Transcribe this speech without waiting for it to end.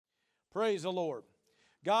Praise the Lord.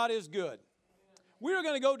 God is good. We are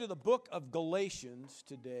going to go to the book of Galatians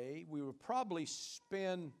today. We will probably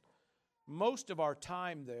spend most of our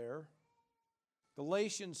time there.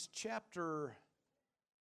 Galatians chapter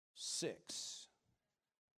 6.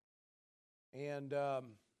 And got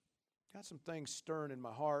some things stirring in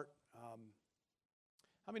my heart. How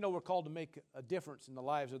many know we're called to make a difference in the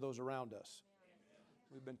lives of those around us?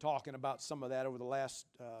 We've been talking about some of that over the last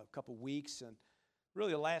couple weeks, and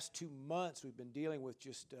really the last 2 months we've been dealing with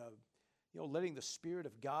just letting the Spirit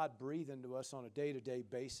of God breathe into us on a day-to-day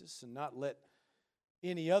basis and not let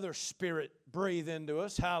any other spirit breathe into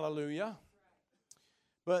us. Hallelujah.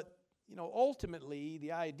 But, ultimately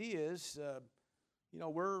the idea is,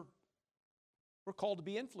 we're called to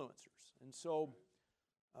be influencers. And so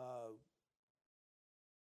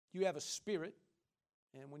you have a spirit,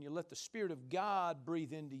 and when you let the Spirit of God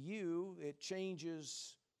breathe into you, it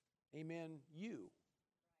changes, amen, you.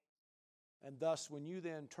 And thus, when you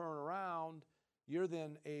then turn around, you're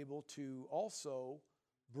then able to also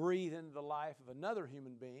breathe into the life of another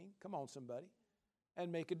human being, come on somebody,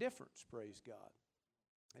 and make a difference, praise God.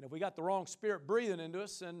 And if we got the wrong spirit breathing into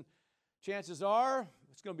us, then chances are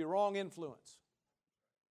it's going to be wrong influence.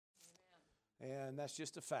 Amen. And that's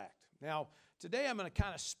just a fact. Now, today I'm going to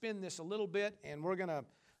kind of spin this a little bit, and we're going to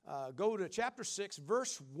go to chapter 6,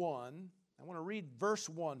 verse 1. I want to read verse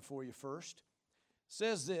 1 for you first. It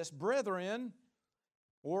says this, brethren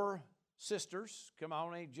or sisters, come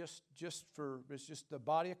on, ain't it's just the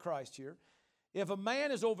body of Christ here. If a man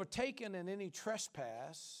is overtaken in any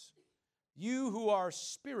trespass, you who are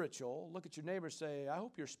spiritual, look at your neighbor and say, I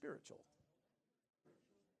hope you're spiritual.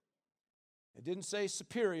 It didn't say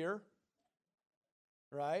superior,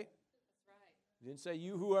 right? It didn't say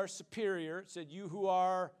you who are superior. It said you who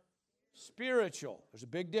are spiritual. There's a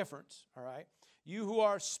big difference, all right? You who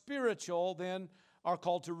are spiritual then are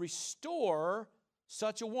called to restore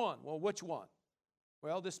such a one. Well, which one?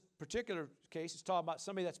 Well, this particular case is talking about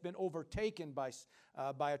somebody that's been overtaken by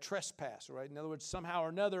a trespass, right? In other words, somehow or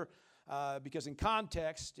another, because in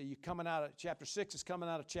context, you coming out of chapter 6 is coming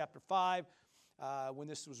out of chapter 5. When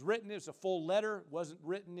this was written, it was a full letter. It wasn't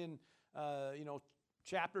written in,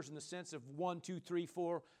 chapters in the sense of 1, 2, 3,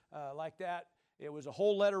 4, like that. It was a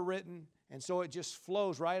whole letter written, and so it just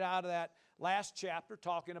flows right out of that last chapter,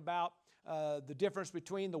 talking about the difference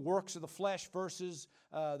between the works of the flesh versus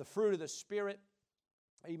the fruit of the Spirit.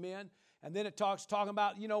 Amen. And then it talking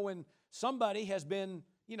about, when somebody has been,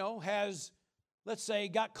 let's say,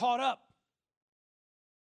 got caught up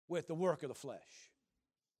with the work of the flesh.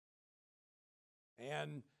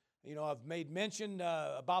 And, I've made mention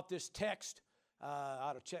about this text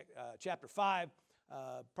out of chapter 5,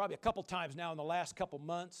 probably a couple times now in the last couple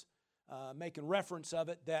months, making reference of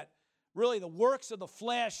it, that really the works of the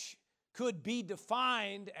flesh could be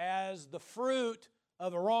defined as the fruit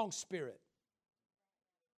of a wrong spirit.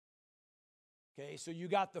 Okay, so you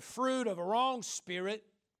got the fruit of a wrong spirit,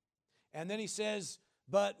 and then he says,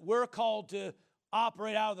 but we're called to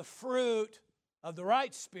operate out of the fruit of the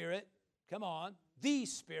right spirit. Come on, the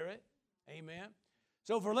Spirit. Amen.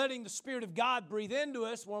 So if we're letting the Spirit of God breathe into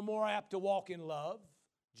us, we're more apt to walk in love,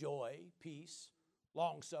 joy, peace,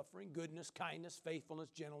 long-suffering, goodness, kindness, faithfulness,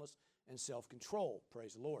 gentleness, and self-control.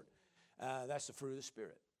 Praise the Lord. That's the fruit of the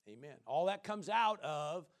Spirit. Amen. All that comes out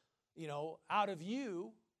of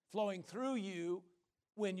you, flowing through you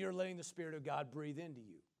when you're letting the Spirit of God breathe into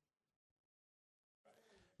you.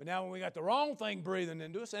 But now when we got the wrong thing breathing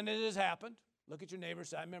into us, and it has happened, look at your neighbor and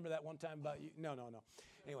say, I remember that one time about you. No.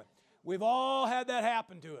 Anyway, we've all had that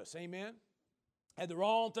happen to us. Amen. Had the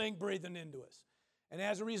wrong thing breathing into us. And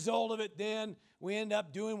as a result of it, then we end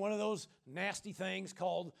up doing one of those nasty things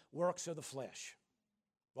called works of the flesh.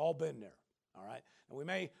 We've all been there. All right. And we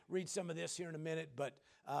may read some of this here in a minute, but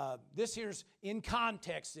this here's in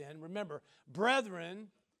context then. Remember, brethren,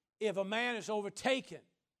 if a man is overtaken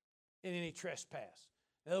in any trespass.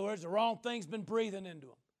 In other words, the wrong thing's been breathing into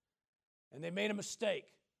him. And they made a mistake.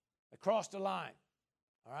 They crossed the line.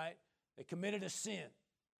 All right. They committed a sin.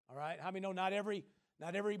 All right. How many know not every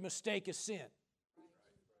mistake is sin?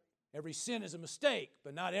 Every sin is a mistake,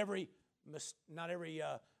 but not every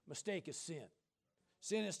mistake is sin.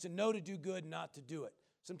 Sin is to know to do good, not to do it.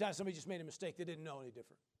 Sometimes somebody just made a mistake. They didn't know any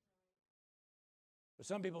different. But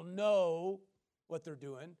some people know what they're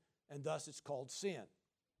doing, and thus it's called sin.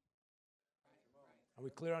 Are we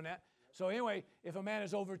clear on that? So anyway, if a man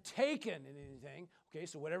is overtaken in anything, okay,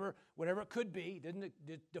 so whatever it could be, didn't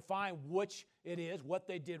define which it is, what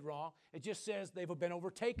they did wrong. It just says they've been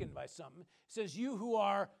overtaken by something. It says you who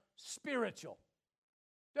are spiritual.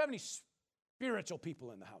 Do you have any spiritual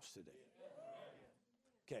people in the house today?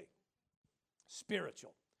 Okay,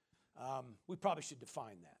 spiritual. We probably should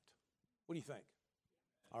define that. What do you think?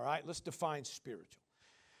 All right, let's define spiritual.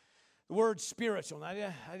 The word spiritual,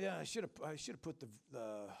 and I should have put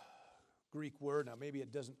the Greek word. Now, maybe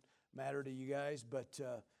it doesn't matter to you guys, but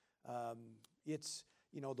it's,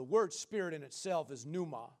 the word spirit in itself is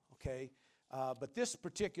pneuma, okay? But this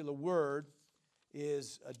particular word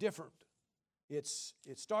is different. It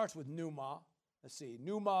starts with pneuma. Let's see,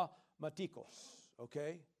 pneumatikos,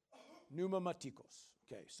 okay? Pneumatikos.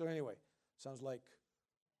 Okay, so anyway, sounds like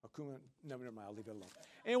akuma. No, never mind, I'll leave it alone.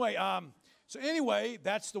 Anyway,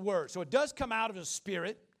 that's the word. So it does come out of a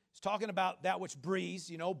spirit. It's talking about that which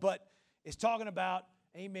breathes, but it's talking about,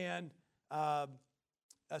 amen,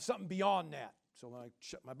 something beyond that. So when I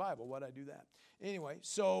shut my Bible, why'd I do that? Anyway,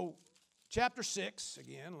 so chapter 6,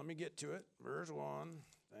 again, let me get to it. Verse 1,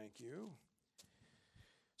 thank you.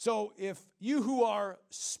 So if you who are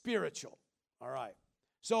spiritual, all right.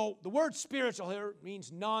 So the word spiritual here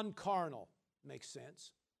means non-carnal. Makes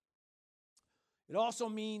sense. It also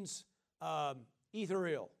means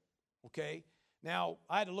ethereal, okay? Now,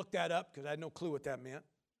 I had to look that up because I had no clue what that meant.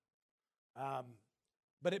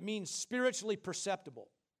 But it means spiritually perceptible.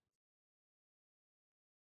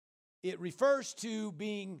 It refers to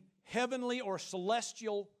being heavenly or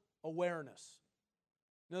celestial awareness.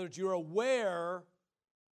 In other words, you're aware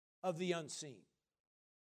of the unseen.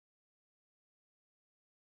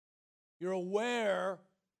 You're aware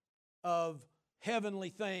of heavenly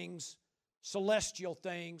things, celestial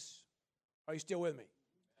things. Are you still with me?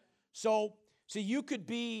 So, see, you could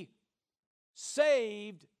be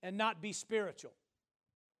saved and not be spiritual.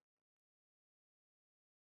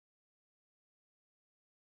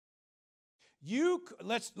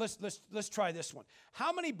 Let's try this one.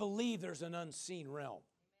 How many believe there's an unseen realm?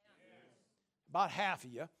 About half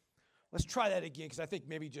of you. Let's try that again because I think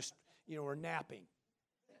maybe just, we're napping.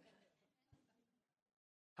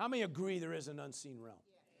 How many agree there is an unseen realm?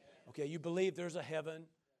 Okay, you believe there's a heaven,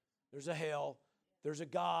 there's a hell, there's a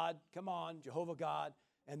God, come on, Jehovah God,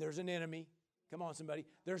 and there's an enemy. Come on, somebody.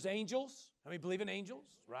 There's angels. How many believe in angels?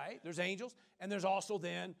 Right? There's angels. And there's also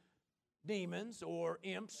then demons or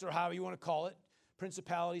imps or however you want to call it.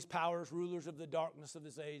 Principalities, powers, rulers of the darkness of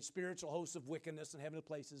this age, spiritual hosts of wickedness in heavenly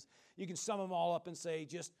places. You can sum them all up and say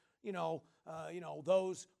just,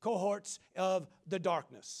 those cohorts of the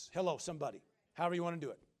darkness. Hello, somebody. However you want to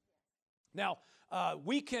do it. Now,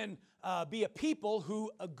 we can be a people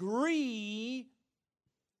who agree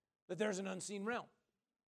that there's an unseen realm.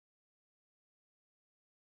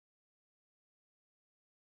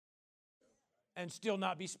 And still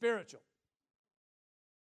not be spiritual.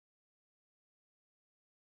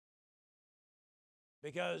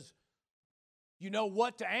 Because you know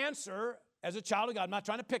what to answer as a child of God. I'm not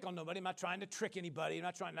trying to pick on nobody. I'm not trying to trick anybody.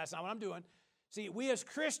 That's not what I'm doing. See, we as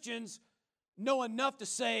Christians know enough to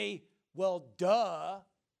say, well, duh.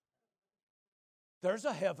 There's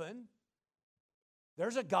a heaven.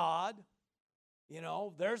 There's a God.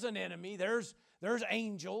 There's an enemy. There's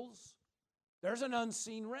angels. There's an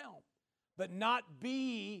unseen realm. But not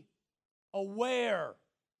be aware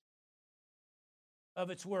of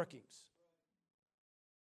its workings.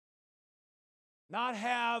 Not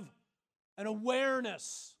have an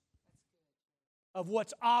awareness of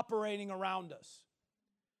what's operating around us.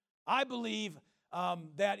 I believe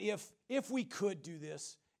that if we could do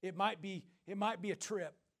this, it might be a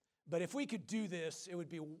trip. But if we could do this, it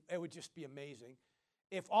would just be amazing.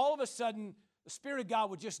 If all of a sudden the Spirit of God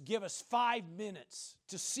would just give us 5 minutes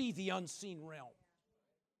to see the unseen realm.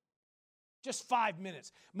 Just 5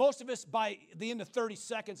 minutes. Most of us, by the end of 30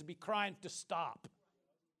 seconds, would be crying to stop.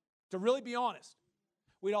 To really be honest.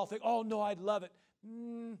 We'd all think, oh, no, I'd love it.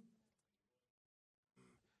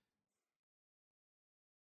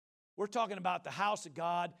 We're talking about the house of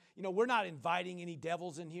God. We're not inviting any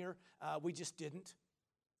devils in here. We just didn't.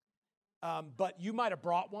 But you might have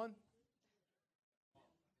brought one.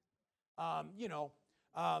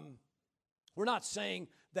 We're not saying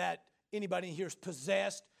that anybody in here is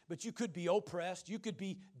possessed, but you could be oppressed. You could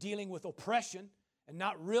be dealing with oppression and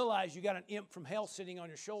not realize you got an imp from hell sitting on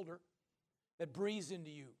your shoulder that breathes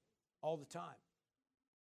into you all the time.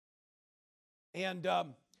 And,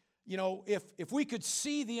 if we could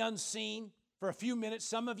see the unseen for a few minutes,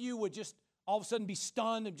 some of you would just all of a sudden be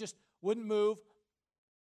stunned and just wouldn't move.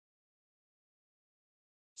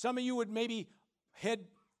 Some of you would maybe head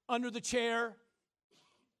under the chair,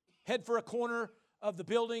 head for a corner of the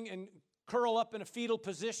building and curl up in a fetal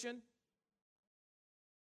position.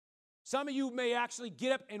 Some of you may actually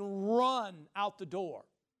get up and run out the door,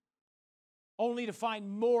 only to find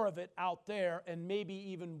more of it out there and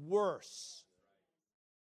maybe even worse.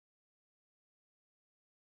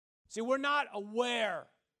 See, we're not aware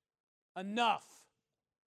enough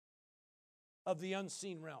of the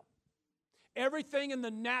unseen realm. Everything in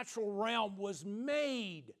the natural realm was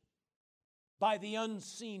made by the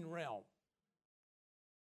unseen realm.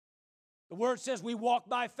 The Word says we walk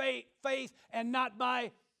by faith and not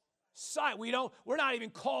by sight. We're not even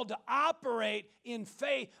called to operate in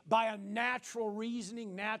faith by a natural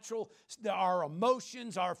reasoning, our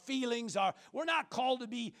emotions, our feelings. We're not called to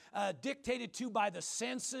be dictated to by the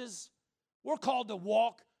senses. We're called to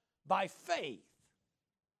walk by faith.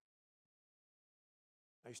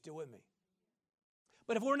 Are you still with me?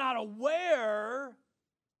 But if we're not aware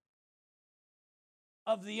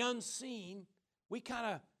of the unseen, we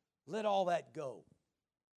kind of let all that go.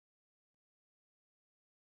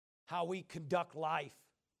 How we conduct life,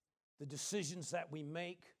 the decisions that we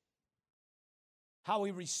make, how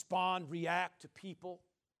we respond, react to people.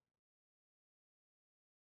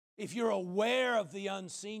 If you're aware of the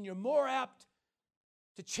unseen, you're more apt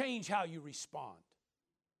to change how you respond,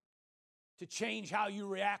 to change how you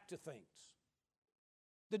react to things.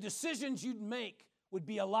 The decisions you'd make would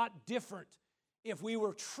be a lot different if we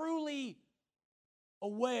were truly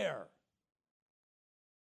aware.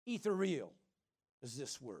 Ethereal is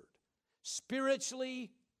this word.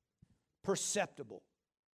 Spiritually perceptible.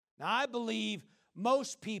 Now, I believe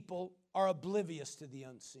most people are oblivious to the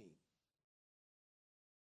unseen.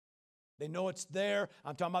 They know it's there.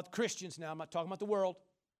 I'm talking about Christians now. I'm not talking about the world.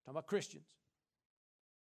 I'm talking about Christians.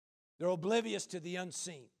 They're oblivious to the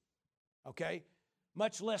unseen. Okay?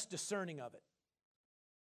 Much less discerning of it.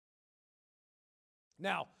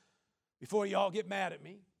 Now, before you all get mad at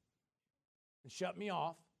me and shut me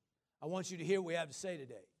off, I want you to hear what we have to say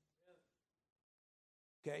today.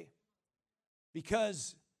 Okay?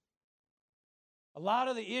 Because a lot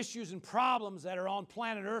of the issues and problems that are on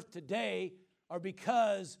planet Earth today are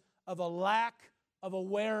because of a lack of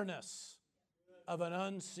awareness of an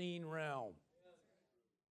unseen realm.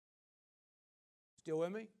 Still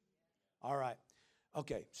with me? All right.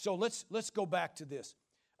 Okay, so let's go back to this.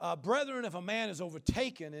 Brethren, if a man is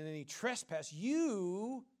overtaken in any trespass,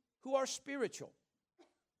 you who are spiritual,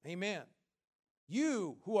 amen,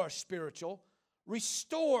 you who are spiritual,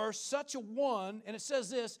 restore such a one, and it says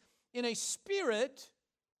this, in a spirit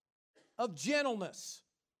of gentleness.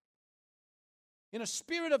 In a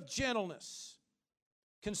spirit of gentleness,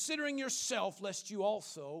 considering yourself, lest you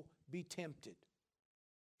also be tempted.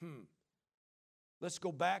 Let's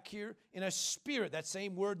go back here. In a spirit, that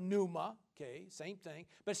same word, pneuma, okay, same thing.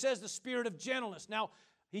 But it says the spirit of gentleness. Now,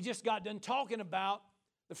 he just got done talking about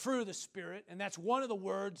the fruit of the Spirit, and that's one of the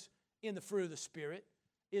words in the fruit of the Spirit,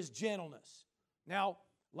 is gentleness. Now,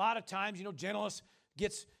 a lot of times, gentleness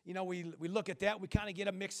gets, we look at that, we kind of get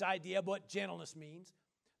a mixed idea of what gentleness means.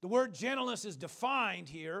 The word gentleness is defined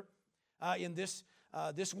here, in this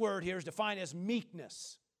word here is defined as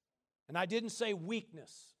meekness. And I didn't say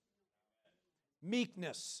weakness.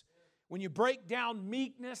 Meekness. When you break down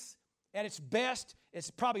meekness at its best, it's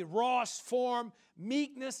probably rawest form.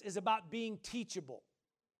 Meekness is about being teachable.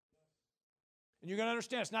 And you're going to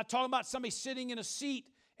understand, it's not talking about somebody sitting in a seat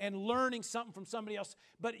and learning something from somebody else,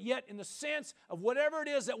 but yet in the sense of whatever it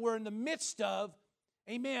is that we're in the midst of,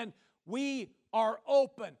 amen, we are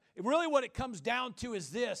open. Really what it comes down to is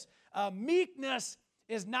this. Meekness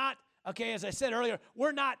is not, okay, as I said earlier,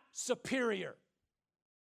 we're not superior.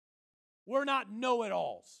 We're not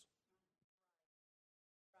know-it-alls.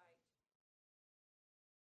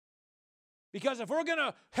 Because if we're going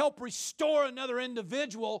to help restore another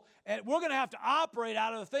individual, we're going to have to operate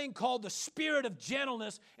out of the thing called the spirit of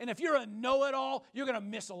gentleness. And if you're a know-it-all, you're going to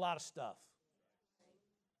miss a lot of stuff.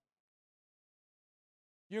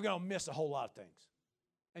 You're going to miss a whole lot of things.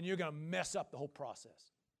 And you're going to mess up the whole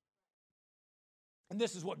process. And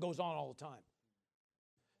this is what goes on all the time.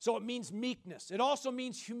 So it means meekness. It also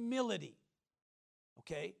means humility.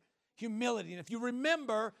 Okay? Humility. And if you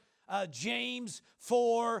remember James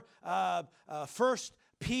 4, 1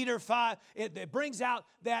 Peter 5, it brings out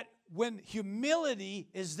that when humility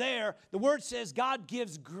is there, the word says God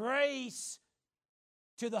gives grace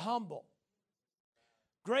to the humble.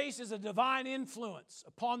 Grace is a divine influence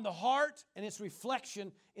upon the heart and its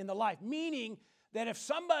reflection in the life. Meaning that if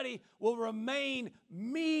somebody will remain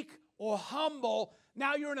meek or humble,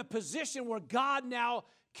 now you're in a position where God now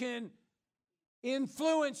can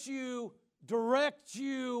influence you, direct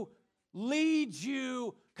you, lead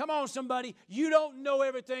you. Come on, somebody. You don't know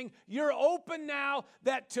everything. You're open now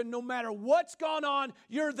that to no matter what's gone on,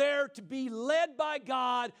 you're there to be led by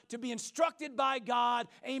God, to be instructed by God,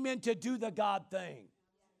 amen, to do the God thing.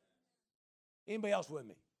 Anybody else with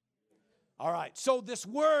me? All right. So this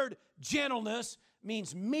word gentleness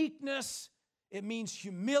means meekness. It means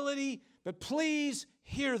humility. But please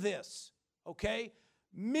hear this, okay?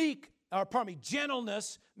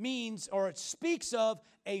 Gentleness means, or it speaks of,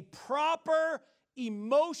 a proper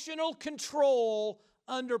emotional control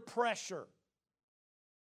under pressure.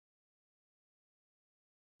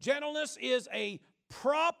 Gentleness is a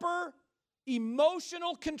proper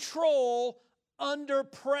emotional control under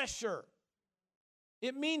pressure.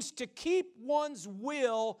 It means to keep one's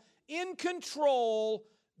will in control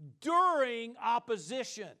during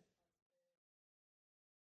opposition.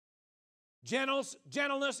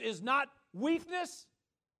 Gentleness is not weakness.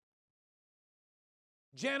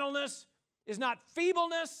 Gentleness is not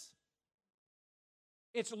feebleness.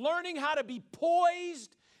 It's learning how to be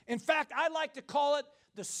poised. In fact, I like to call it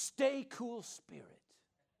the stay cool spirit.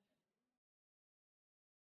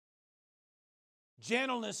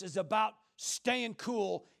 Gentleness is about staying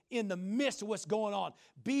cool in the midst of what's going on.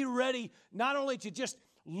 Be ready not only to just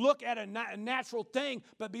look at a natural thing,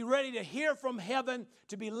 but be ready to hear from heaven,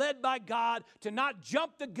 to be led by God, to not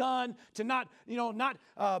jump the gun, to not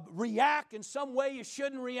react in some way you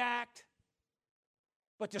shouldn't react,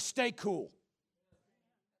 but to stay cool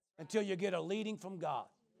until you get a leading from God.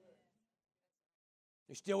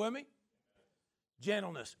 You still with me?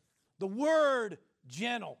 Gentleness. The word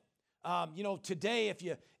gentle. Today,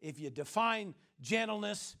 if you define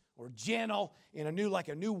gentleness or gentle in a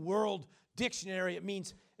new world dictionary, it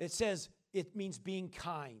means being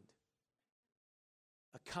kind,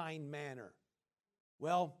 a kind manner.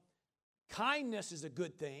 Well, kindness is a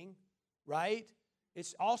good thing, right?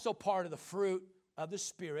 It's also part of the fruit of the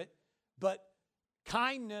Spirit, but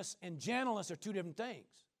kindness and gentleness are two different things.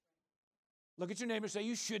 Look at your neighbor and say,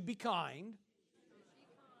 you should be kind.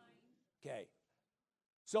 Okay.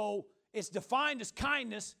 So it's defined as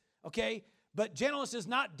kindness, okay? But gentleness is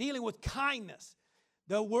not dealing with kindness.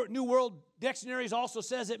 The New World Dictionary also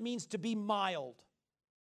says it means to be mild.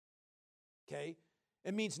 Okay?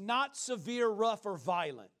 It means not severe, rough, or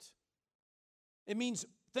violent. It means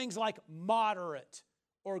things like moderate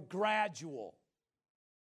or gradual.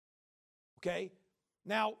 Okay?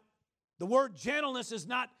 Now, the word gentleness is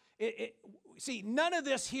not, see, none of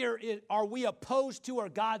this here are we opposed to or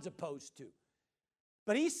God's opposed to.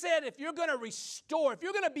 But he said if you're going to restore, if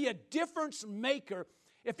you're going to be a difference maker,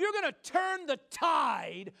 if you're going to turn the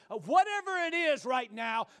tide of whatever it is right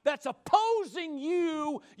now that's opposing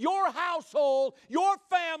you, your household, your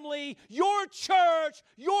family, your church,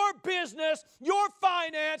 your business, your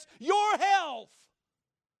finance, your health,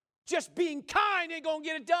 just being kind ain't going to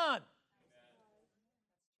get it done.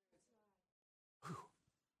 Whew.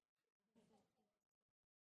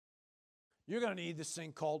 You're going to need this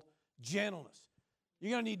thing called gentleness.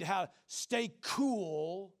 You're going to need to stay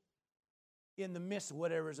cool in the midst of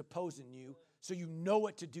whatever is opposing you so you know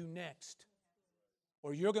what to do next,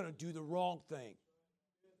 or you're going to do the wrong thing.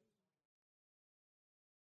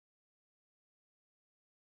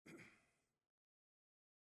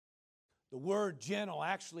 The word gentle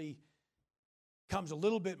actually comes a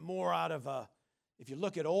little bit more out of if you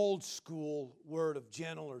look at old school word of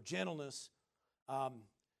gentle or gentleness,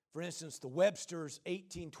 for instance, the Webster's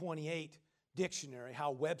 1828 dictionary,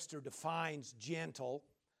 how Webster defines gentle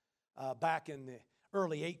back in the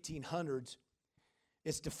early 1800s,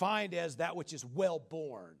 it's defined as that which is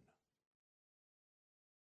well-born.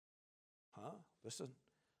 Listen.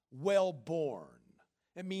 Well-born.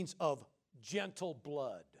 It means of gentle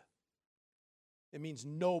blood. It means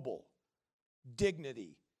noble,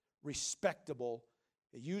 dignity, respectable.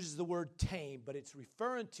 It uses the word tame, but it's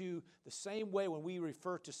referring to the same way when we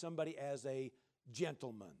refer to somebody as a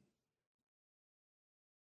gentleman.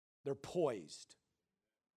 They're poised.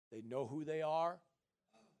 They know who they are.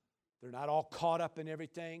 They're not all caught up in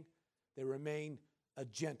everything. They remain a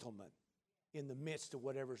gentleman in the midst of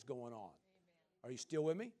whatever's going on. Amen. Are you still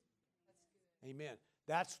with me? That's good. Amen.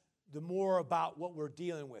 That's the more about what we're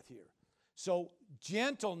dealing with here. So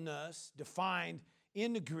gentleness, defined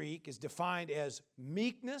in the Greek, is defined as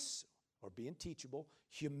meekness, or being teachable,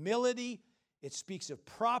 humility. It speaks of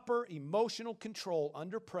proper emotional control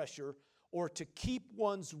under pressure, or to keep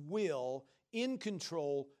one's will in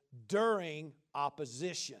control during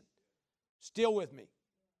opposition. Still with me?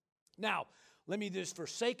 Now, let me just, for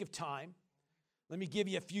sake of time, let me give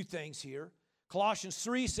you a few things here. Colossians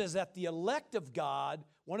 3 says that the elect of God,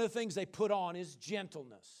 one of the things they put on is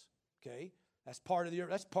gentleness. Okay? That's part of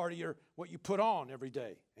your what you put on every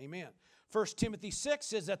day. Amen. 1 Timothy 6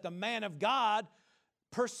 says that the man of God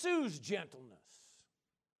pursues gentleness.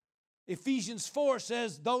 Ephesians 4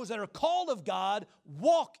 says those that are called of God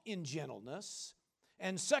walk in gentleness.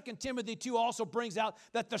 And 2 Timothy 2 also brings out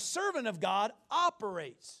that the servant of God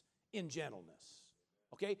operates in gentleness.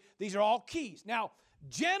 Okay? These are all keys. Now,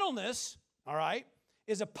 gentleness, all right,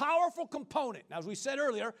 is a powerful component. Now, as we said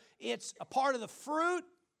earlier, it's a part of the fruit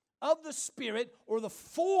of the Spirit, or the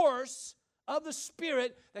force of the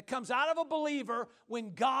Spirit that comes out of a believer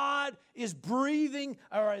when God is breathing,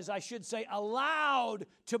 or as I should say, allowed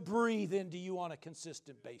to breathe into you on a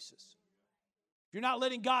consistent basis. If you're not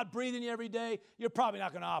letting God breathe in you every day, you're probably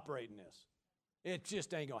not going to operate in this. It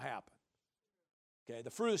just ain't going to happen. Okay,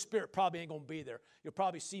 the fruit of the Spirit probably ain't going to be there. You'll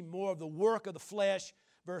probably see more of the work of the flesh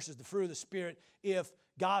versus the fruit of the Spirit if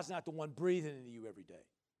God's not the one breathing into you every day.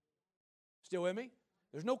 Still with me?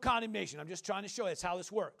 There's no condemnation. I'm just trying to show you that's how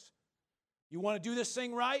this works. You want to do this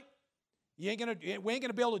thing right? We ain't going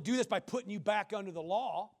to be able to do this by putting you back under the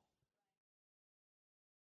law.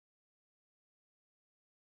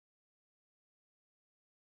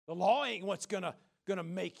 The law ain't what's going to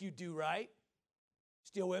make you do right.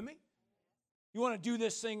 Still with me? You want to do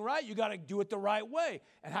this thing right, you got to do it the right way.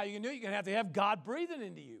 And how you can do it? You're going to have God breathing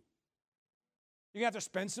into you. You're going to have to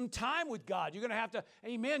spend some time with God. You're going to have to,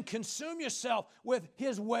 amen, consume yourself with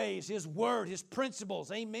His ways, His word, His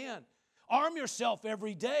principles. Amen. Arm yourself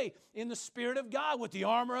every day in the Spirit of God, with the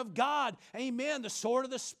armor of God. Amen. The sword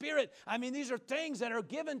of the Spirit. I mean, these are things that are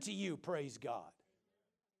given to you, praise God.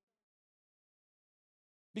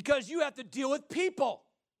 Because you have to deal with people.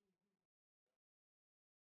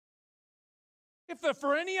 If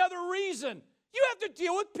for any other reason, you have to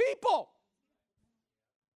deal with people.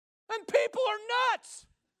 And people are nuts.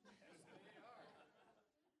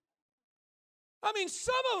 I mean,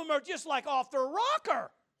 some of them are just like off their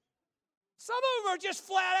rocker. Some of them are just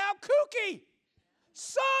flat out kooky.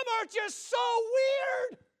 Some are just so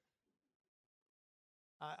weird.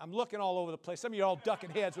 I'm looking all over the place. Some of you are all ducking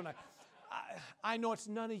heads when I know it's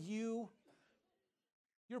none of you.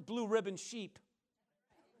 You're blue ribbon sheep.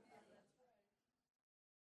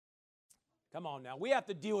 Come on now. We have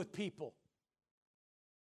to deal with people.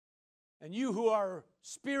 And you who are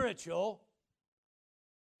spiritual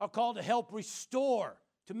are called to help restore,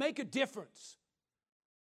 to make a difference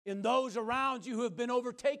in those around you who have been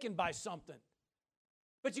overtaken by something.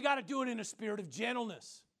 But you got to do it in a spirit of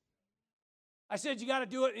gentleness. I said you got to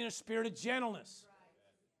do it in a spirit of gentleness.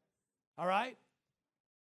 All right?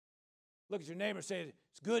 Look at your neighbor and say,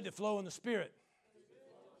 it's good to flow in the Spirit.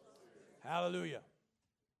 Hallelujah.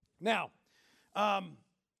 Now, I'm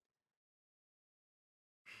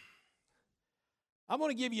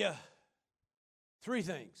going to give you 3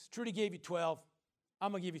 things. Trudy gave you 12.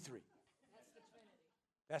 I'm going to give you 3.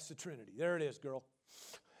 That's the Trinity. There it is, girl.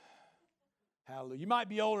 Hallelujah. You might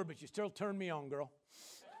be older, but you still turn me on, girl.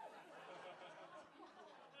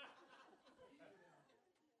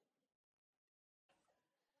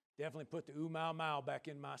 Definitely put the ooh, mow, mow back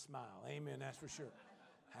in my smile. Amen, that's for sure.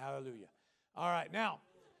 Hallelujah. All right, now,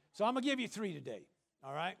 so I'm going to give you 3 today.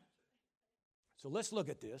 All right? So let's look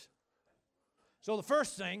at this. So the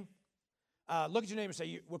first thing, look at your neighbor and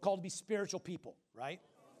say, we're called to be spiritual people, right?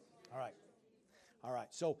 All right. All right.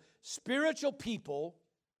 So spiritual people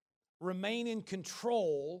remain in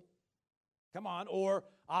control, come on, or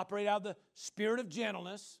operate out of the spirit of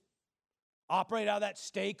gentleness, operate out of that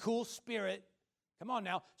stay cool spirit. Come on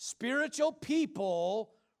now. Spiritual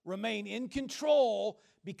people remain in control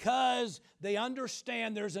because they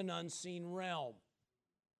understand there's an unseen realm.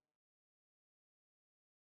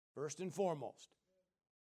 First and foremost,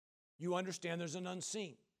 you understand there's an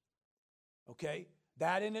unseen. Okay?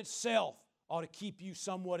 That in itself ought to keep you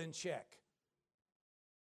somewhat in check.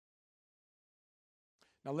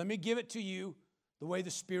 Now, let me give it to you the way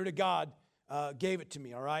the Spirit of God gave it to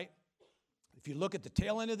me, all right? If you look at the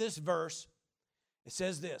tail end of this verse, it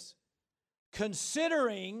says this,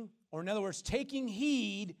 considering, or in other words, taking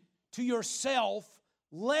heed to yourself,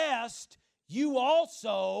 lest you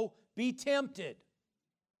also be tempted.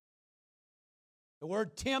 The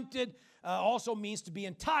word tempted also means to be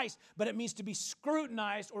enticed, but it means to be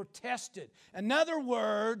scrutinized or tested. In other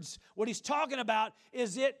words, what he's talking about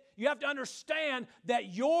is you have to understand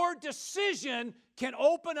that your decision can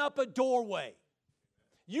open up a doorway.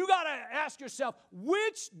 You got to ask yourself,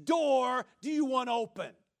 which door do you want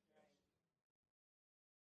open?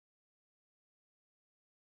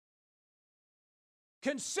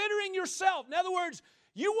 Considering yourself. In other words,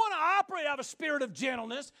 you want to operate out of a spirit of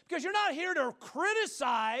gentleness because you're not here to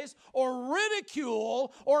criticize or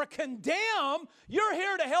ridicule or condemn. You're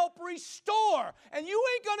here to help restore. And you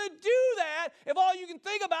ain't going to do that if all you can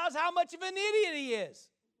think about is how much of an idiot he is.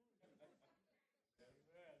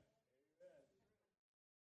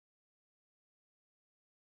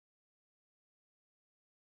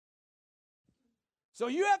 So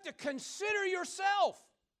you have to consider yourself,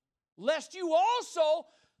 lest you also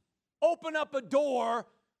open up a door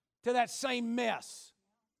to that same mess.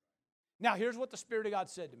 Now, here's what the Spirit of God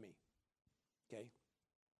said to me. Okay?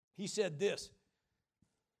 He said this.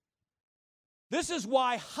 This is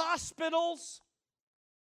why hospitals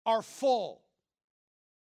are full.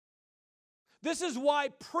 This is why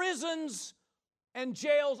prisons and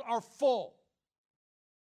jails are full.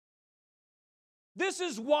 This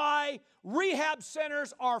is why rehab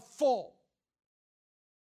centers are full.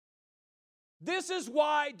 This is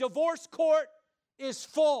why divorce court is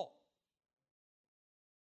full.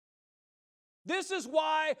 This is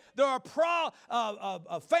why there are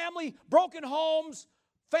family, broken homes,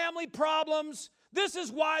 family problems. This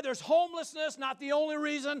is why there's homelessness, not the only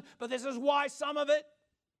reason, but this is why some of it.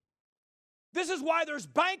 This is why there's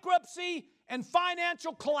bankruptcy and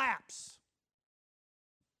financial collapse.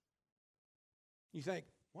 You think,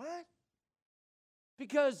 what?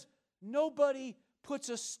 Because nobody puts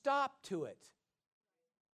a stop to it.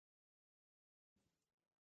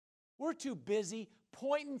 We're too busy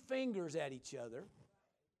pointing fingers at each other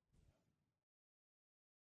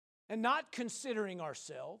and not considering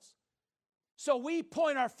ourselves. So we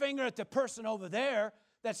point our finger at the person over there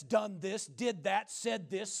that's done this, did that, said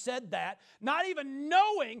that, not even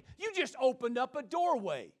knowing you just opened up a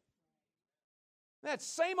doorway. That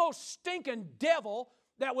same old stinking devil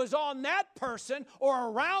that was on that person or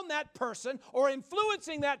around that person or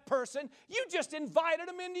influencing that person, you just invited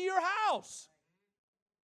them into your house.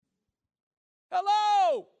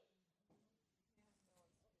 Hello?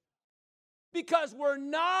 Because we're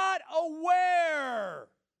not aware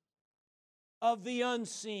of the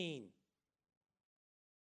unseen.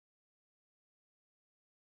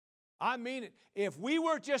 I mean it. If we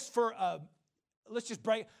were just for, let's just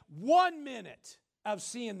break 1 minute of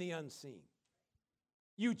seeing the unseen,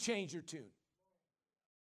 you change your tune.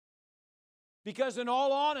 Because in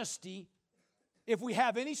all honesty, if we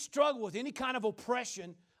have any struggle with any kind of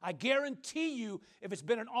oppression, I guarantee you, if it's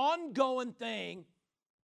been an ongoing thing,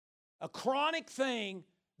 a chronic thing,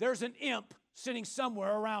 there's an imp sitting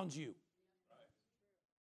somewhere around you.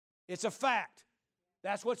 It's a fact.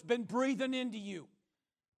 That's what's been breathing into you.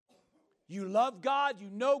 You love God, you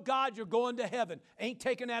know God, you're going to heaven. Ain't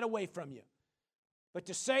taking that away from you. But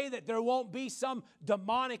to say that there won't be some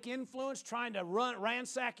demonic influence trying to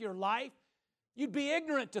ransack your life, you'd be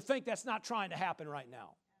ignorant to think that's not trying to happen right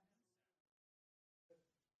now.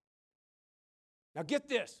 Now get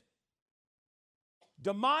this.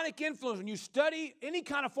 Demonic influence, when you study any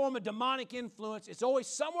kind of form of demonic influence, it's always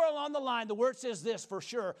somewhere along the line, the word says this for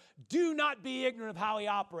sure, do not be ignorant of how he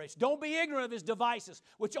operates. Don't be ignorant of his devices,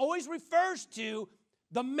 which always refers to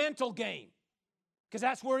the mental game, because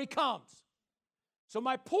that's where he comes. So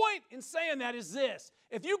my point in saying that is this.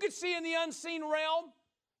 If you could see in the unseen realm,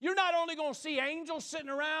 you're not only going to see angels sitting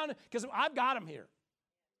around, because I've got them here,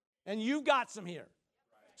 and you've got some here.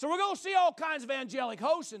 So we're going to see all kinds of angelic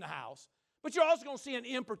hosts in the house, but you're also going to see an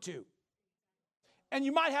imp or two. And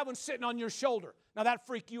you might have one sitting on your shoulder. Now that'd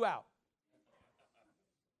freak you out.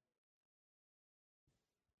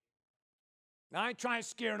 Now I ain't trying to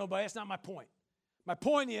scare nobody. That's not my point. My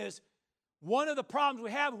point is, one of the problems we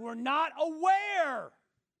have is we're not aware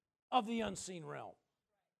of the unseen realm.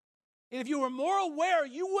 And if you were more aware,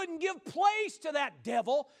 you wouldn't give place to that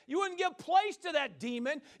devil. You wouldn't give place to that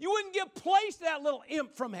demon. You wouldn't give place to that little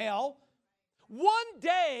imp from hell. One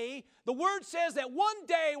day, the word says that one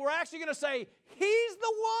day we're actually going to say, he's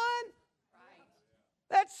the one? Right.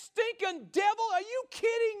 That stinking devil? Are you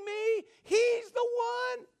kidding me? He's the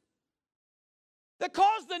one that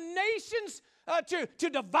caused the nations to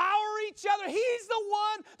devour each other. He's the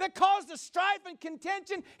one that caused the strife and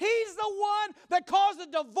contention. He's the one that caused the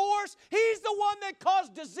divorce. He's the one that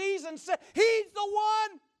caused disease and sin. He's the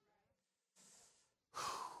one.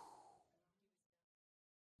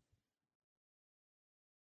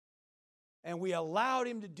 And we allowed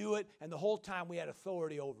him to do it, and the whole time we had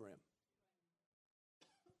authority over him.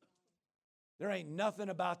 There ain't nothing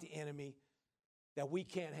about the enemy that we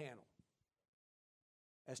can't handle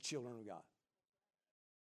as children of God.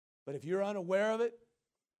 But if you're unaware of it,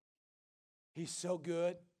 he's so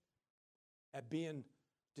good at being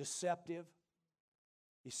deceptive.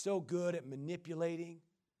 He's so good at manipulating.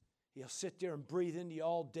 He'll sit there and breathe into you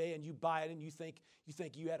all day, and you buy it, and you think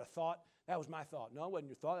you had a thought. That was my thought. No, it wasn't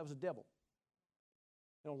your thought. That was the devil.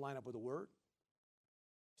 They don't line up with the word.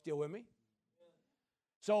 Still with me?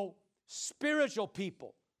 So, spiritual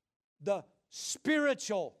people, the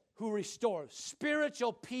spiritual who restore,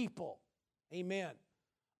 spiritual people, amen,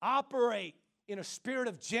 operate in a spirit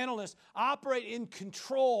of gentleness, operate in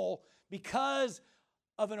control because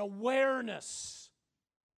of an awareness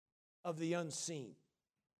of the unseen.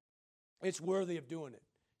 It's worthy of doing it.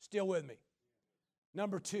 Still with me?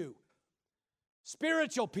 Number 2,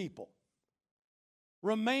 spiritual people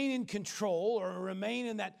remain in control or remain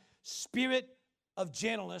in that spirit of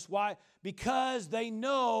gentleness. Why? Because they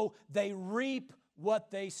know they reap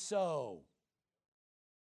what they sow.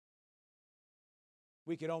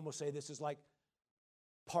 We could almost say this is like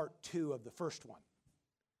part 2 of the first one,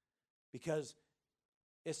 because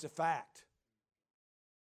it's a fact.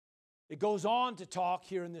 It goes on to talk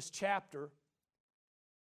here in this chapter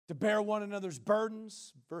to bear one another's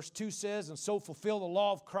burdens. Verse 2 says, and so fulfill the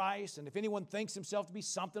law of Christ. And if anyone thinks himself to be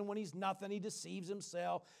something when he's nothing, he deceives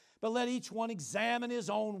himself. But let each one examine his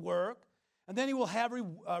own work, and then he will have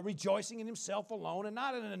rejoicing in himself alone and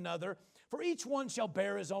not in another. For each one shall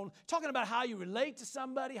bear his own. Talking about how you relate to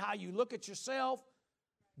somebody, how you look at yourself.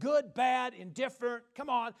 Good, bad, indifferent. Come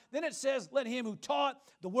on. Then it says, let him who taught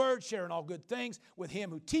the word share in all good things with him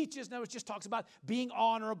who teaches. Now it just talks about being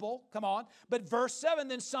honorable. Come on. But verse 7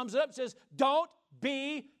 then sums it up and says, don't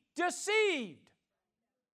be deceived.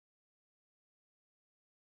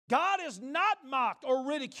 God is not mocked or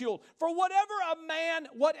ridiculed. For whatever a man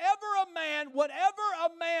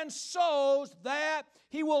sows, that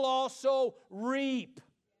he will also reap.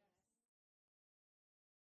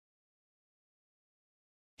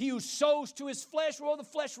 He who sows to his flesh, will the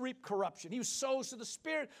flesh reap corruption. He who sows to the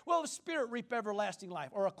Spirit, will the Spirit reap everlasting life,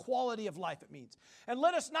 or a quality of life it means. And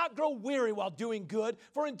let us not grow weary while doing good,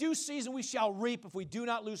 for in due season we shall reap if we do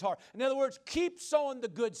not lose heart. In other words, keep sowing the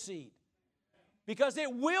good seed, because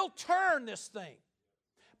it will turn this thing.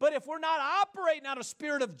 But if we're not operating out of a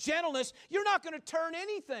spirit of gentleness, you're not going to turn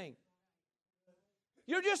anything.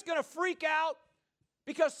 You're just going to freak out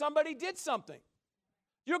because somebody did something.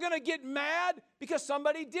 You're going to get mad because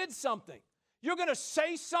somebody did something. You're going to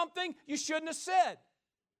say something you shouldn't have said.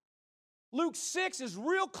 Luke 6 is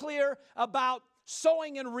real clear about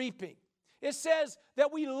sowing and reaping. It says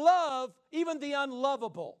that we love even the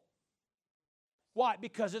unlovable. Why?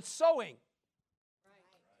 Because it's sowing.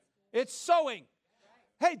 It's sowing.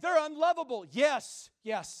 Hey, they're unlovable. Yes,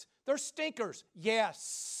 yes. They're stinkers.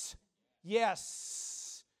 Yes,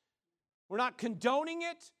 yes. We're not condoning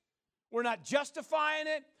it. We're not justifying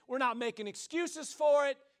it. We're not making excuses for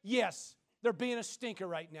it. Yes, they're being a stinker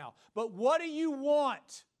right now. But what do you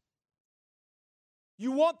want?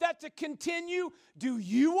 You want that to continue? Do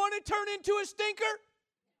you want to turn into a stinker?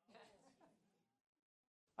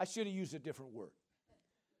 I should have used a different word.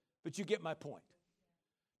 But you get my point.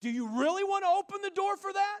 Do you really want to open the door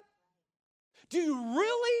for that? Do you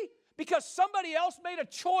really, because somebody else made a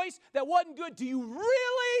choice that wasn't good, do you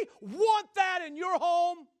really want that in your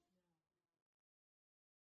home?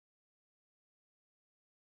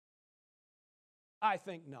 I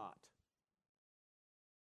think not.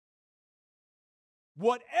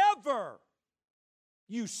 Whatever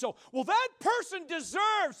you sow, well, that person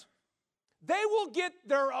deserves, they will get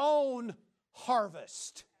their own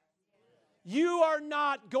harvest. You are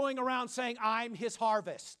not going around saying, I'm his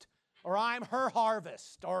harvest, or I'm her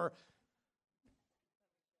harvest, or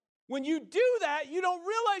when you do that, you don't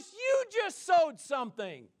realize you just sowed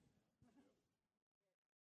something.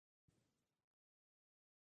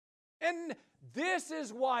 And this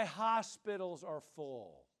is why hospitals are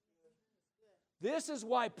full. This is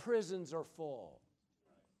why prisons are full.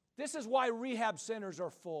 This is why rehab centers are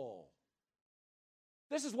full.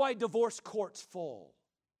 This is why divorce courts full.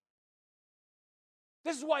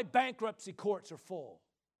 This is why bankruptcy courts are full.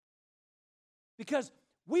 Because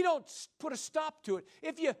we don't put a stop to it.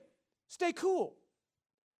 If you stay cool,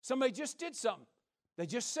 somebody just did something. They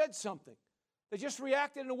just said something. They just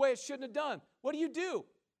reacted in a way it shouldn't have done. What do?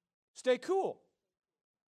 Stay cool.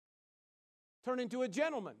 Turn into a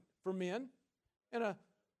gentleman for men and a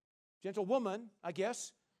gentlewoman, I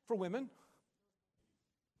guess, for women.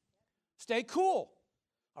 Stay cool.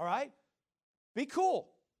 All right? Be cool.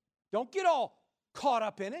 Don't get all caught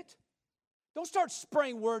up in it. Don't start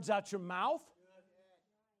spraying words out your mouth.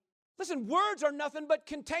 Listen, words are nothing but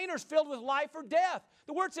containers filled with life or death.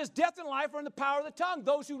 The word says death and life are in the power of the tongue.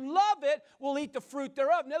 Those who love it will eat the fruit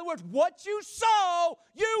thereof. In other words, what you sow,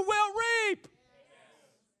 you will reap.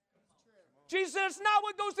 Jesus said it's not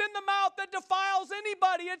what goes in the mouth that defiles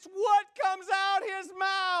anybody. It's what comes out his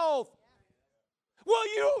mouth. Well,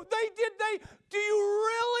 do you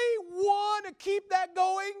really want to keep that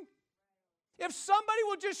going? If somebody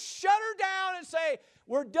will just shut her down and say,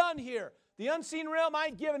 we're done here. The unseen realm, I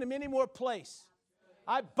ain't giving him any more place.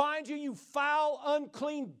 I bind you, you foul,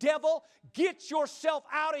 unclean devil. Get yourself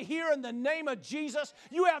out of here in the name of Jesus.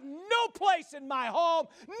 You have no place in my home,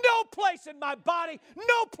 no place in my body,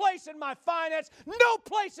 no place in my finance, no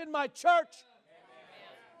place in my church.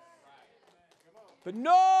 But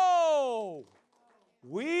no,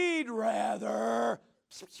 we'd rather.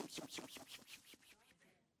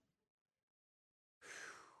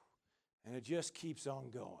 And it just keeps on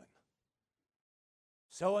going.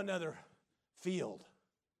 Sow another field.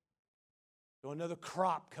 So another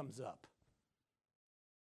crop comes up.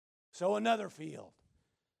 Sow another field.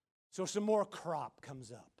 So some more crop comes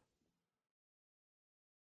up.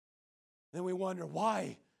 Then we wonder,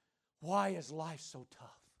 why is life so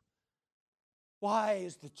tough? Why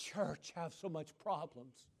does the church have so much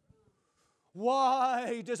problems?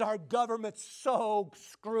 Why does our government so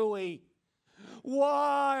screwy?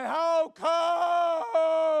 Why? How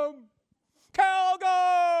come?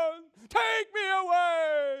 Calgon, take me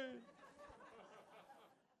away.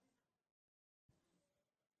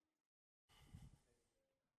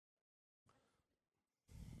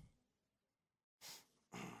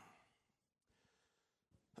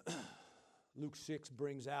 Luke 6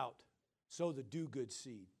 brings out, sow the do-good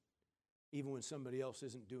seed, even when somebody else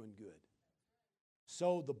isn't doing good.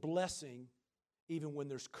 Sow the blessing, even when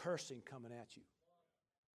there's cursing coming at you.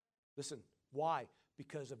 Listen, why?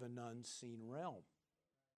 Because of an unseen realm.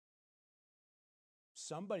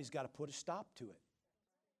 Somebody's got to put a stop to it.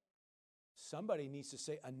 Somebody needs to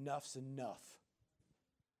say, enough's enough.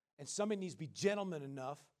 And somebody needs to be gentleman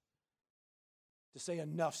enough to say,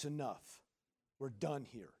 enough's enough. We're done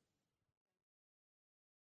here.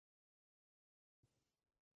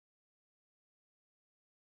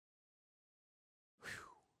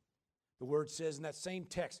 The word says in that same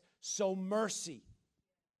text, sow mercy.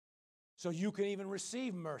 So you can even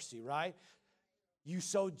receive mercy, right? You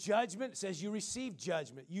sow judgment, it says you receive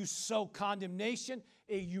judgment. You sow condemnation,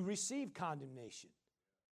 you receive condemnation.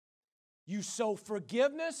 You sow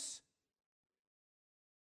forgiveness,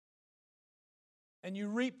 and you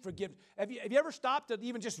reap forgiveness. Have you ever stopped to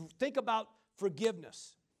even just think about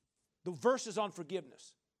forgiveness? The verses on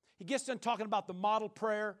forgiveness. He gets done talking about the model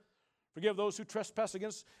prayer. Forgive those who trespass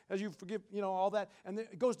against us as you forgive, all that. And then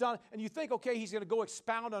it goes down, and you think, okay, he's going to go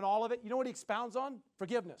expound on all of it. You know what he expounds on?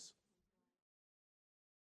 Forgiveness.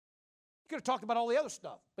 He could have talked about all the other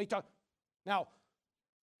stuff. But now,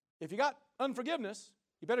 if you got unforgiveness,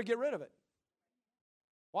 you better get rid of it.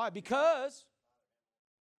 Why? Because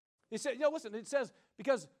it said, listen, it says,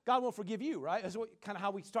 because God won't forgive you, right? That's kind of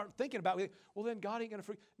how we start thinking about it. Well, then God ain't going to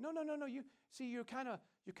forgive. No.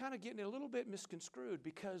 You're kind of getting it a little bit misconstrued,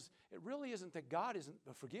 because it really isn't that God isn't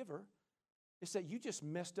a forgiver. It's that you just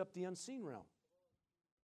messed up the unseen realm.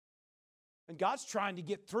 And God's trying to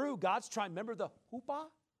get through. Remember the huppah?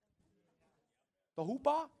 The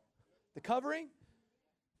huppah? The covering?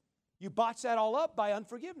 You botch that all up by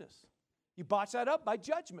unforgiveness. You botch that up by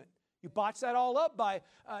judgment. You botch that all up by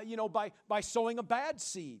sowing a bad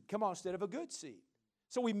seed. Come on, instead of a good seed.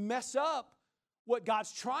 So we mess up what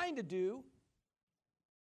God's trying to do.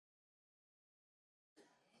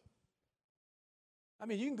 I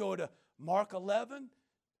mean, you can go to Mark 11,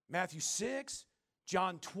 Matthew 6,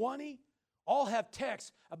 John 20. All have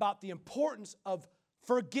texts about the importance of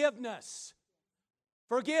forgiveness.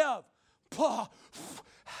 Forgive.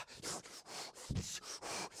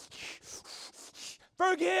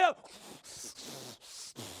 Forgive.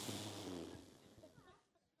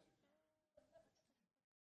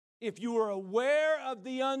 If you were aware of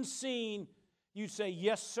the unseen, you'd say,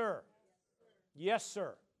 yes, sir. Yes,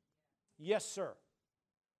 sir. Yes, sir.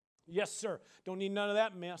 Yes, sir. Don't need none of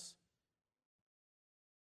that mess.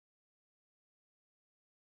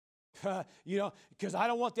 Because I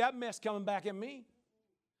don't want that mess coming back at me.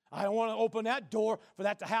 I don't want to open that door for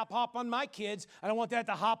that to hop on my kids. I don't want that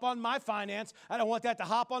to hop on my finance. I don't want that to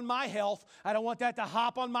hop on my health. I don't want that to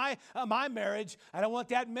hop on my marriage. I don't want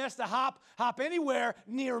that mess to hop anywhere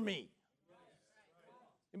near me.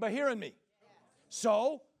 Anybody hearing me?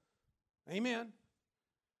 So, amen.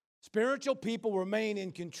 Spiritual people remain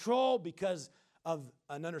in control because of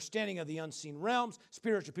an understanding of the unseen realms.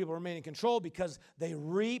 Spiritual people remain in control because they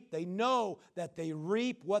reap. They know that they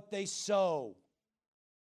reap what they sow.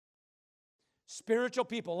 Spiritual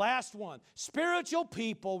people, last one. Spiritual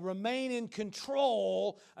people remain in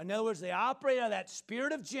control. In other words, they operate out of that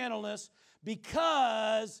spirit of gentleness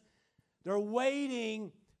because they're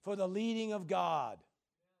waiting for the leading of God.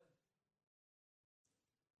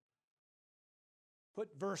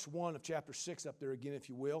 Put verse 1 of chapter 6 up there again, if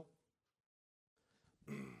you will.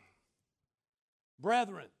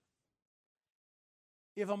 Brethren,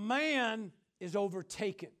 if a man is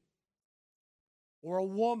overtaken, or a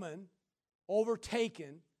woman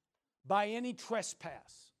overtaken by any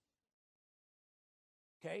trespass,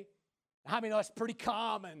 okay? I mean, that's pretty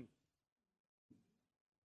common.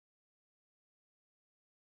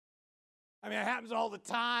 I mean, it happens all the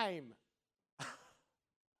time.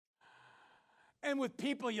 And with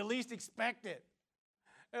people you least expect it.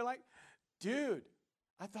 They're like, dude,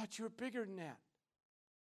 I thought you were bigger than that.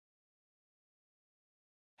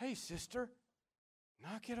 Hey, sister,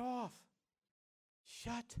 knock it off.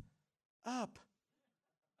 Shut up.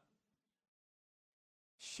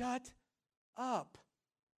 Shut up.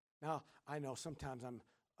 Now, I know sometimes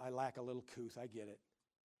I lack a little couth. I get it.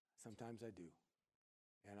 Sometimes I do.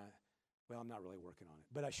 And I'm not really working on it,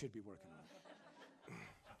 but I should be working on it.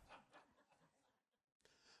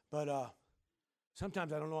 But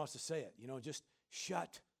sometimes I don't know how else to say it. Just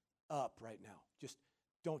shut up right now. Just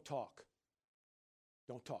don't talk.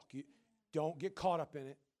 Don't talk. You don't get caught up in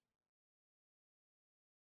it.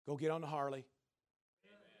 Go get on the Harley.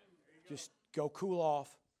 Just go cool off.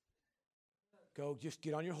 Go just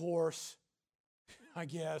get on your horse, I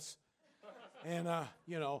guess. And,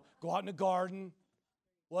 go out in the garden,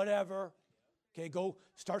 whatever. Okay, go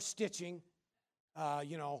start stitching,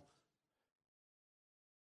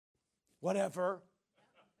 whatever.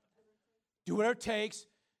 Do whatever it takes.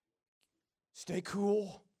 Stay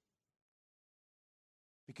cool.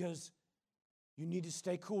 Because you need to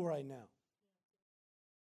stay cool right now.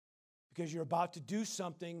 Because you're about to do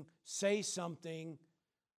something, say something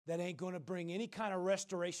that ain't going to bring any kind of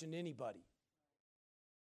restoration to anybody.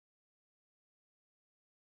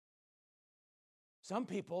 Some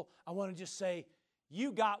people, I want to just say,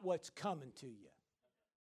 you got what's coming to you.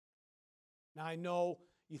 Now, I know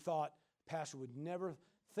you thought, Pastor would never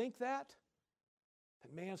think that.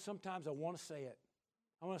 But man, sometimes I want to say it.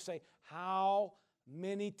 I want to say, how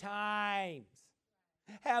many times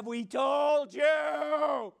have we told you?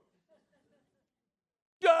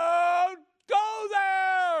 Don't go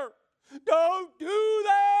there. Don't do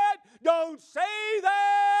that. Don't say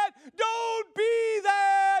that. Don't be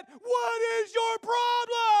that. What is your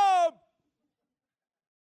problem?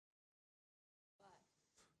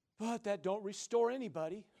 But that don't restore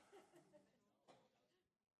anybody.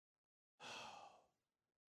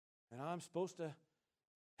 And I'm supposed to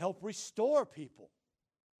help restore people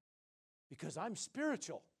because I'm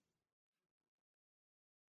spiritual.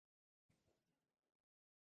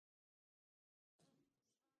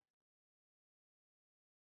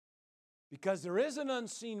 Because there is an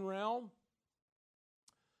unseen realm,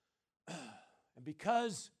 and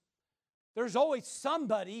because there's always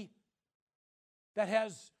somebody that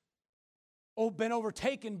has been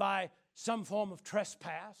overtaken by some form of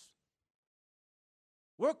trespass,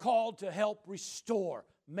 we're called to help restore,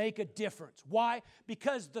 make a difference. Why?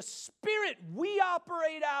 Because the spirit we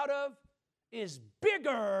operate out of is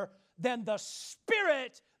bigger than the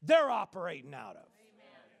spirit they're operating out of.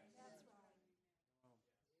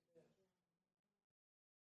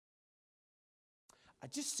 I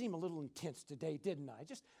just seem a little intense today, didn't I?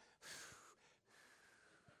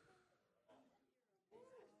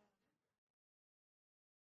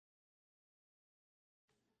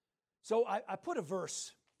 So I put a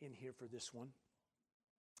verse in here for this one.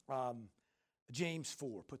 James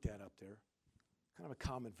 4, put that up there. Kind of a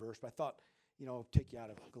common verse, but I thought, I'll take you out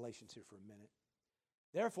of Galatians here for a minute.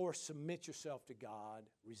 Therefore, submit yourself to God,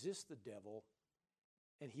 resist the devil,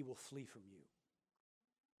 and he will flee from you.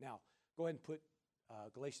 Now, go ahead and put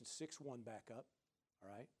Galatians 6:1 back up. All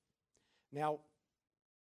right. Now,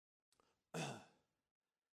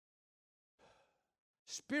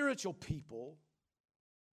 spiritual people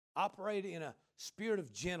operate in a spirit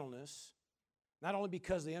of gentleness, not only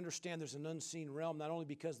because they understand there's an unseen realm, not only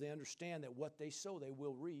because they understand that what they sow they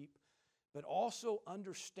will reap, but also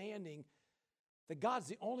understanding that God's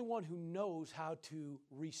the only one who knows how to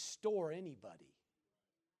restore anybody.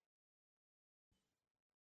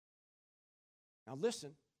 Now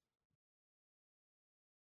listen,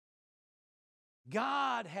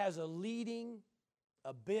 God has a leading,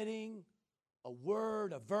 a bidding, a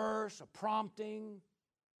word, a verse, a prompting,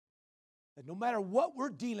 that no matter what we're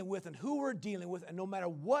dealing with and who we're dealing with, and no matter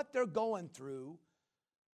what they're going through,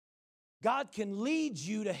 God can lead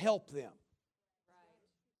you to help them.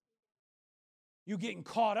 You getting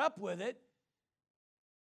caught up with it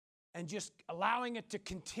and just allowing it to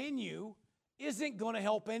continue isn't going to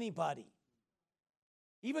help anybody.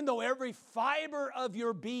 Even though every fiber of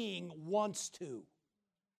your being wants to.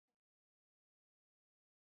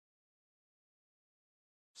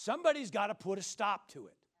 Somebody's got to put a stop to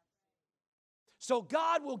it. So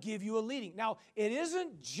God will give you a leading. Now, it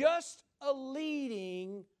isn't just a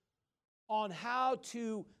leading on how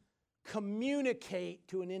to communicate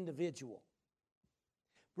to an individual.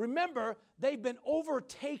 Remember, they've been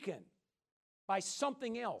overtaken by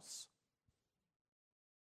something else.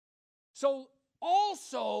 So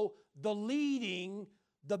also the leading,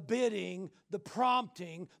 the bidding, the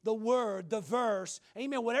prompting, the word, the verse,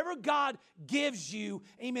 amen, whatever God gives you,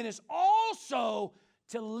 amen, is also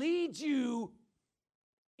to lead you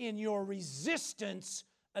in your resistance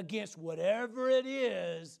against whatever it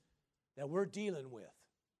is that we're dealing with.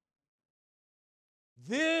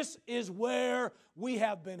 This is where we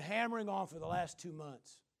have been hammering on for the last 2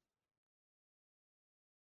 months.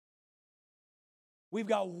 We've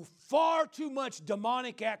got far too much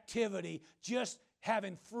demonic activity just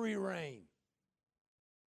having free reign.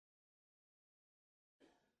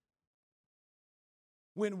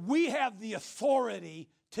 When we have the authority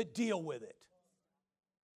to deal with it,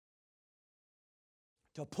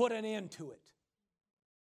 to put an end to it.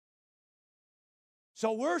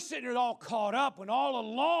 So we're sitting there all caught up when all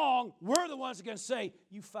along we're the ones that are going to say,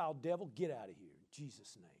 you foul devil, get out of here in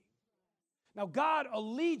Jesus' name. Now God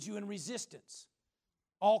will lead you in resistance.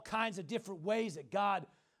 All kinds of different ways that God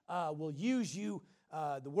will use you.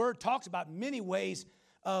 The Word talks about many ways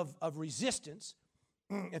of resistance.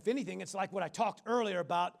 If anything, it's like what I talked earlier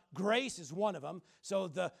about. Grace is one of them. So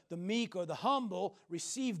the meek or the humble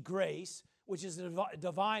receive grace, which is a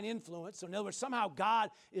divine influence. So in other words, somehow God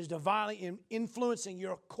is divinely influencing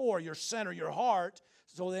your core, your center, your heart,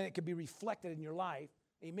 so that it can be reflected in your life.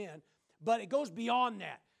 Amen. But it goes beyond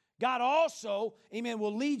that. God also, amen,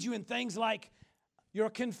 will lead you in things like your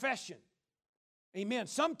confession. Amen.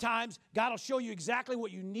 Sometimes God will show you exactly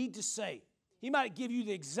what you need to say. He might give you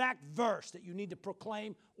the exact verse that you need to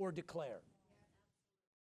proclaim or declare.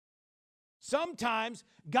 Sometimes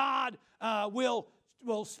God will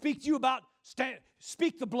speak to you about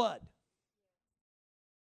speak the blood.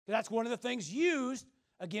 That's one of the things used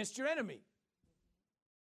against your enemy.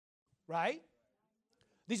 Right?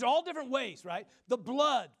 These are all different ways, right? The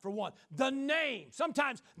blood, for one. The name.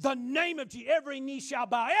 Sometimes the name of Jesus. Every knee shall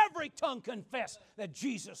bow. Every tongue confess that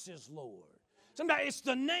Jesus is Lord. Sometimes it's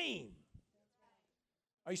the name.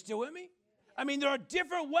 Are you still with me? I mean, there are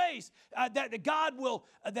different ways that God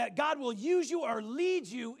will use you or lead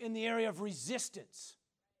you in the area of resistance.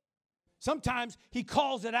 Sometimes He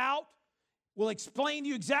calls it out, will explain to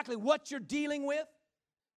you exactly what you're dealing with,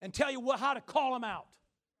 and tell you how to call them out,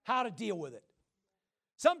 how to deal with it.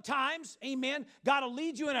 Sometimes, amen, God will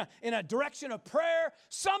lead you in a direction of prayer.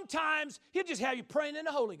 Sometimes He'll just have you praying in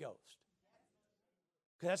the Holy Ghost,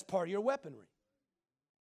 because that's part of your weaponry.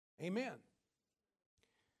 Amen.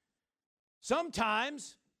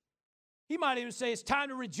 Sometimes He might even say it's time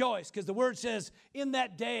to rejoice, because the Word says in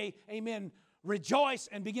that day, amen, rejoice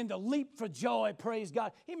and begin to leap for joy, praise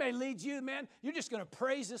God. He may lead you, man, you're just going to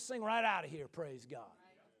praise this thing right out of here, praise God.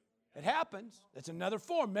 It happens. It's another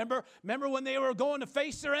form. Remember when they were going to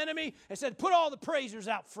face their enemy? They said, put all the praisers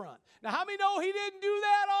out front. Now, how many know He didn't do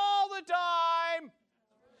that all the time?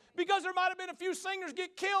 Because there might have been a few singers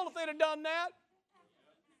get killed if they'd have done that.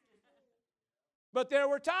 But there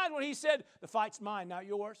were times when He said, the fight's mine, not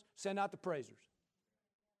yours. Send out the praisers.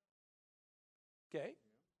 Okay?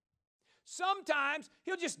 Sometimes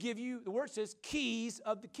He'll just give you, the Word says, keys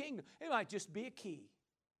of the kingdom. It might just be a key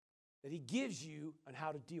that He gives you on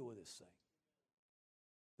how to deal with this thing.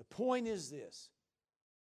 The point is this.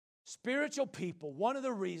 Spiritual people, one of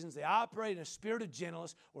the reasons they operate in a spirit of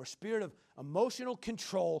gentleness or a spirit of emotional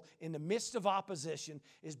control in the midst of opposition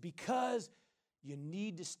is because you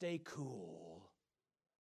need to stay cool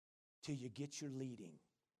till you get your leading.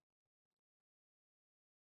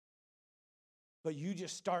 But you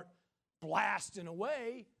just start blasting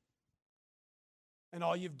away, and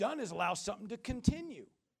all you've done is allow something to continue.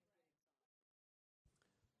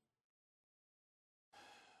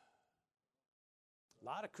 A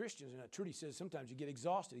lot of Christians, and Trudy says sometimes you get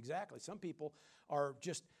exhausted. Exactly. Some people are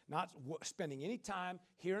just not spending any time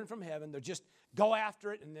hearing from heaven. They're just go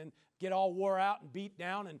after it and then get all wore out and beat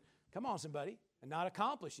down and, come on somebody, and not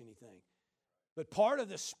accomplish anything. But part of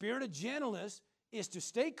the spirit of gentleness is to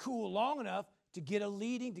stay cool long enough to get a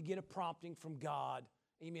leading, to get a prompting from God.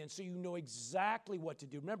 Amen. So you know exactly what to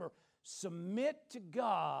do. Remember, submit to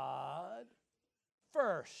God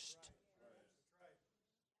first.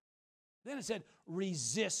 Then it said,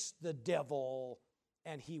 resist the devil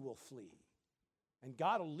and he will flee. And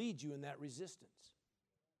God will lead you in that resistance.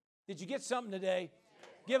 Did you get something today?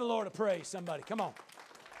 Give the Lord a praise, somebody. Come on.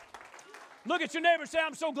 Look at your neighbor and say,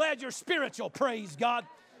 I'm so glad you're spiritual. Praise God.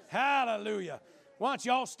 Hallelujah. Why don't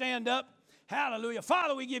you all stand up? Hallelujah.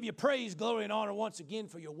 Father, we give you praise, glory, and honor once again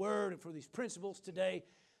for your word and for these principles today.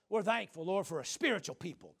 We're thankful, Lord, for a spiritual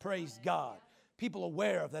people. Praise God. People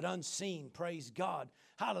aware of that unseen. Praise God.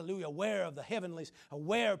 Hallelujah. Aware of the heavenlies.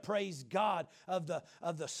 Aware, praise God, of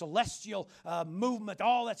the celestial movement.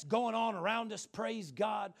 All that's going on around us. Praise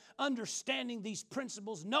God. Understanding these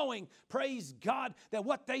principles. Knowing, praise God, that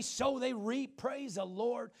what they sow, they reap. Praise the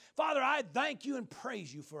Lord. Father, I thank you and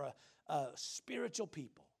praise you for a spiritual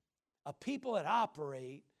people. A people that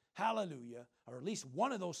operate, hallelujah, or at least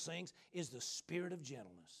one of those things, is the spirit of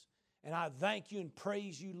gentleness. And I thank you and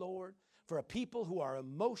praise you, Lord, for a people who are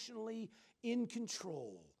emotionally in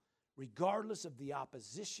control, regardless of the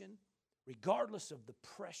opposition, regardless of the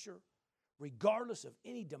pressure, regardless of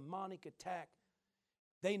any demonic attack.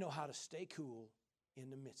 They know how to stay cool in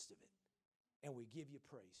the midst of it. And we give you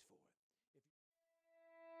praise for it.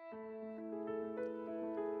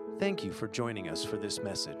 Thank you for joining us for this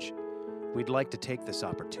message. We'd like to take this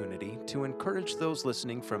opportunity to encourage those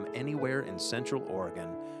listening from anywhere in Central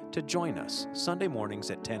Oregon to join us Sunday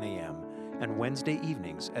mornings at 10 a.m. and Wednesday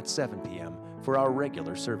evenings at 7 p.m. for our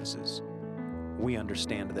regular services. We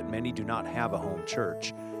understand that many do not have a home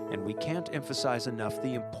church, and we can't emphasize enough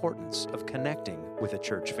the importance of connecting with a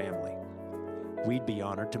church family. We'd be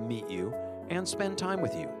honored to meet you and spend time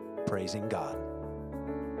with you, praising God.